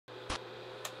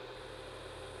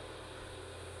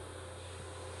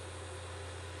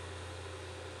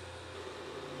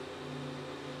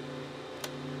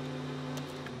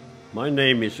My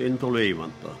name is Into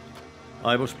Liivanta.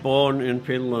 I was born in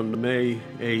Finland May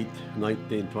 8,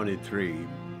 1923.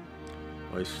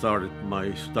 I started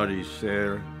my studies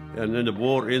there, and then the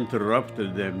war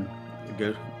interrupted them,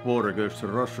 war against the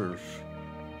Russians,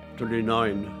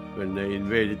 1939, when they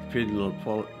invaded Finland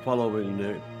following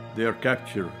their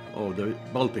capture of the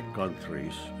Baltic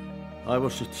countries. I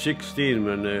was at 16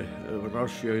 when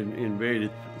Russia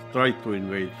tried to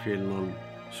invade Finland,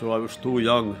 so I was too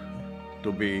young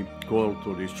to be called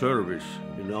to the service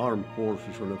in the armed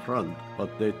forces on the front. But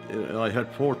I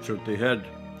had fortunately had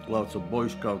lots of Boy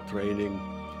Scout training,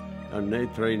 and they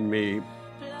trained me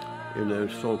in the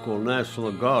so-called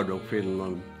National Guard of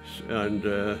Finland, and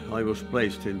I was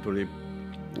placed into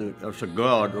as a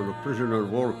guard on a prisoner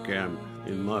war camp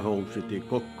in my home city,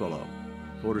 Kokkola.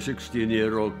 For a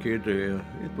 16-year-old kid,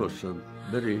 it was a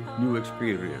very new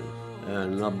experience,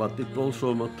 but it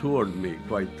also matured me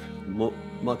quite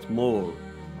much more.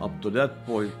 Up to that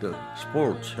point,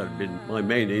 sports had been my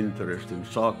main interest in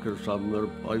soccer summer,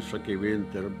 ice hockey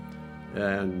winter,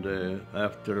 and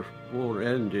after war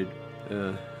ended,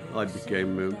 I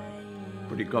became a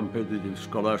pretty competitive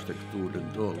scholastic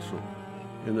student also.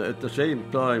 And at the same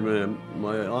time,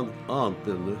 my aunt,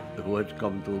 who had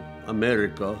come to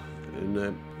America in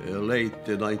the late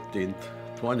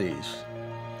 1920s,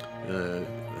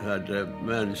 had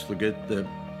managed to get the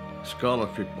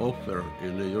scholarship offer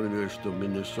in the University of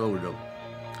Minnesota.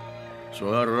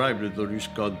 So I arrived at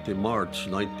Wisconsin in March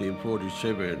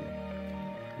 1947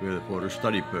 for a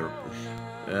study purpose.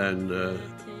 And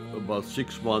about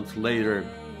 6 months later,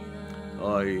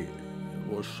 I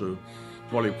was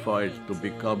qualified to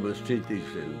become a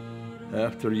citizen.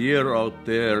 After a year out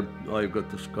there, I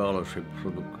got a scholarship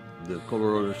from the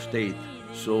Colorado State.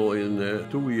 So in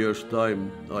 2 years'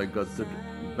 time, I got the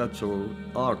Bachelor of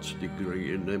Arts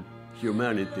degree in the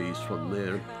humanities from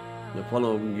there. The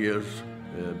following years,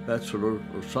 a Bachelor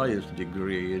of Science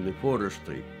degree in the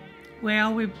forestry.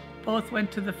 Well, we both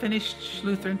went to the Finnish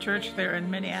Lutheran Church there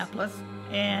in Minneapolis,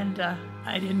 and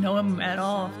I didn't know him at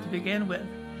all to begin with.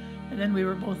 And then we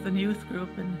were both in the youth group,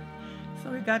 and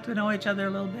so we got to know each other a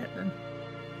little bit.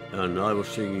 And I was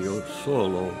singing a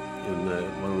solo in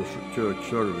one of the church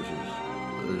services.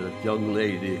 And that young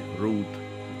lady, Ruth,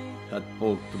 had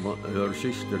poked her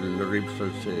sister in the ribs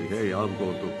and saying, "Hey, I'm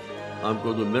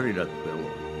going to marry that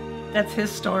fellow." That's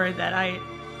his story, that I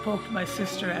poked my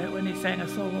sister at it when he sang a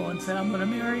solo and said, "I'm going to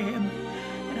marry him."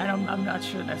 And I'm not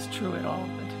sure that's true at all.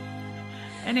 But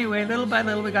anyway, little by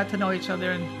little, we got to know each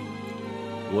other. And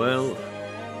well,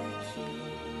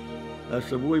 as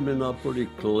the women are pretty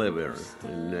clever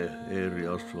in the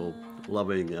areas of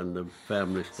loving and the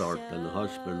family start and the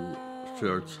husband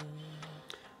search.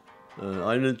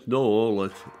 I didn't know all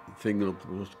that thing that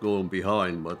was going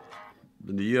behind, but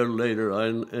a year later I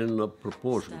ended up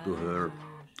proposing to her.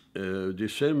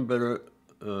 December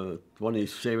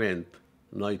 27th,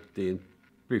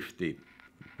 1950,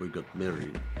 we got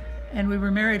married. And we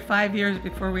were married 5 years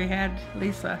before we had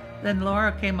Lisa. Then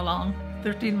Laura came along.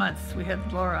 13 months we had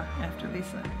Laura after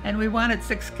Lisa. And we wanted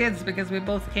 6 kids because we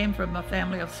both came from a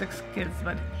family of 6 kids,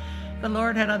 but the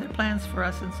Lord had other plans for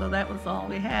us, and so that was all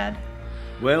we had.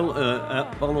 Well,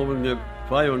 following the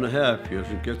 5.5 years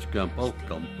in Ketchikan Pulp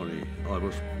Company, I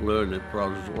was learning the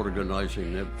process of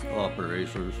organizing the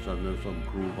operations and some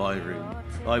crew hiring.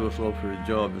 I was offered a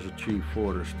job as a chief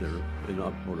forester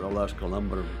for Alaska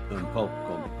Lumber and Pulp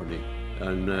Company.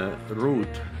 And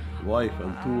Ruth, wife,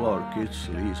 and 2 of our kids,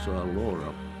 Lisa and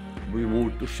Laura, we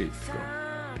moved to Sitka.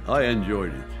 I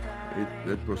enjoyed it.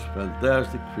 It was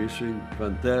fantastic fishing,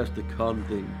 fantastic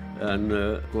hunting, and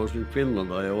of course in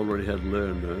Finland I already had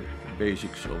learned the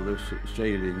basics of the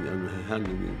sailing and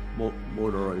handling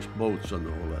motorized boats and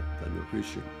all that, and the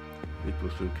fishing. It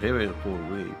was a heaven for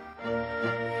me.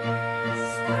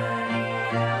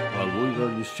 While we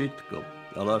were in Sitka,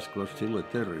 Alaska was still a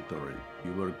territory.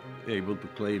 You were able to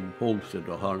claim homestead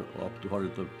up to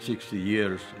 160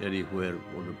 years anywhere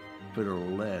on the federal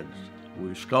lands.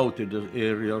 We scouted the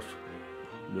areas,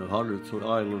 the hundreds of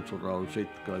islands around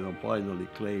Sitka, and finally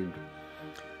claimed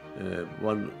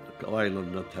one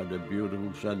island that had a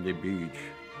beautiful sandy beach.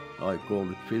 I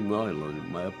called it Finn Island in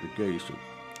my application,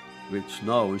 which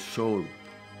now is shown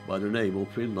by the name of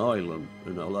Finn Island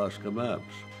in Alaska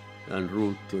maps. And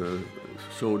Ruth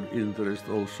showed interest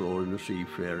also in the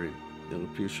seafaring and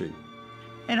fishing.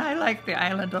 And I liked the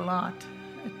island a lot.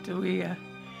 We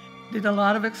did a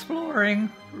lot of exploring,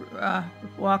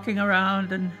 walking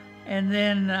around, and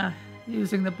then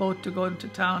using the boat to go into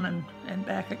town and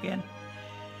back again.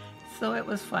 So it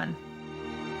was fun.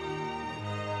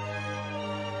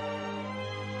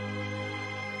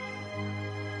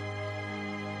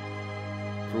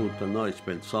 Ruth and I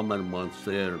spent summer months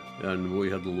there, and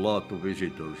we had a lot of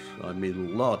visitors. I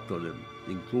mean, a lot of them,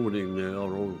 including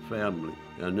our own family.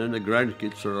 And then the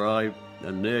grandkids arrived,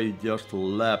 and they just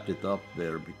lapped it up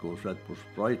there because that was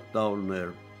right down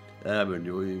their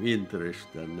avenue of interest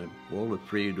and all the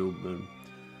freedom. And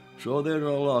so there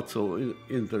are lots of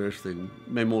interesting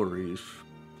memories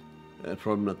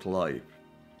from that life.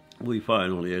 We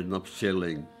finally ended up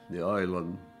selling the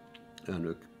island and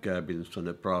the cabins and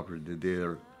the property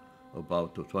there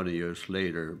about 20 years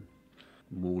later,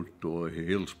 moved to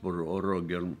Hillsboro,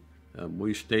 Oregon, and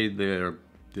we stayed there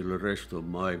till the rest of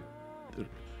my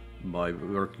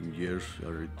working years. I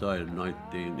retired in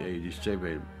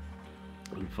 1987.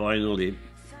 And finally,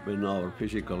 when our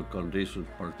physical conditions,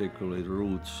 particularly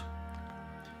roots,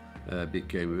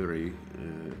 became very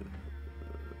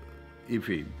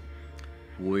iffy,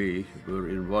 we were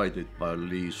invited by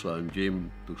Lisa and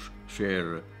Jim to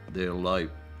share their life.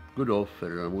 Good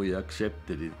offer, and we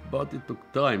accepted it. But it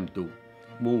took time to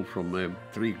move from a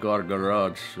 3-car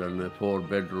garage and a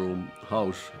 4-bedroom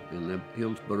house in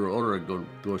Hillsboro, Oregon,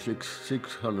 to a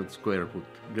 600 square foot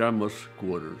grandma's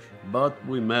quarters. But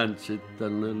we managed it,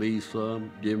 and Lisa,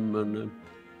 Jim, and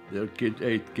their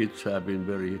 8 kids have been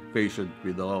very patient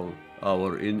with all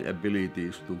our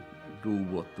inabilities to do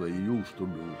what they used to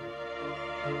do.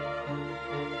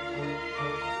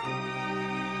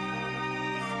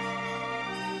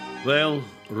 Well,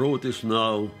 Ruth is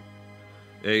now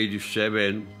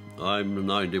 87, I'm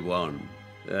 91,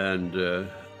 and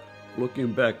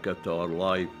looking back at our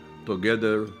life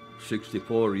together,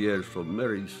 64 years of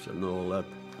marriage and all that,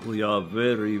 we are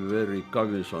very, very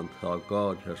cognizant how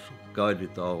God has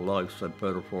guided our lives and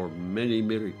performed many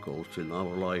miracles in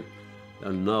our life,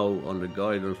 and now, on the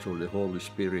guidance of the Holy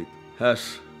Spirit,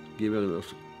 has given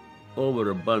us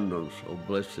overabundance of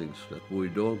blessings that we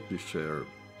don't deserve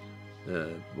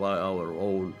by our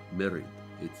own merit.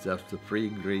 It's just a free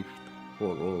gift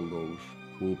for all those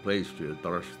who place their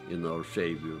trust in our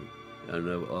Savior and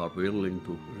are willing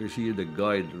to receive the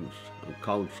guidance and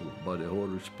counsel by the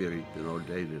Holy Spirit in our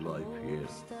daily life here.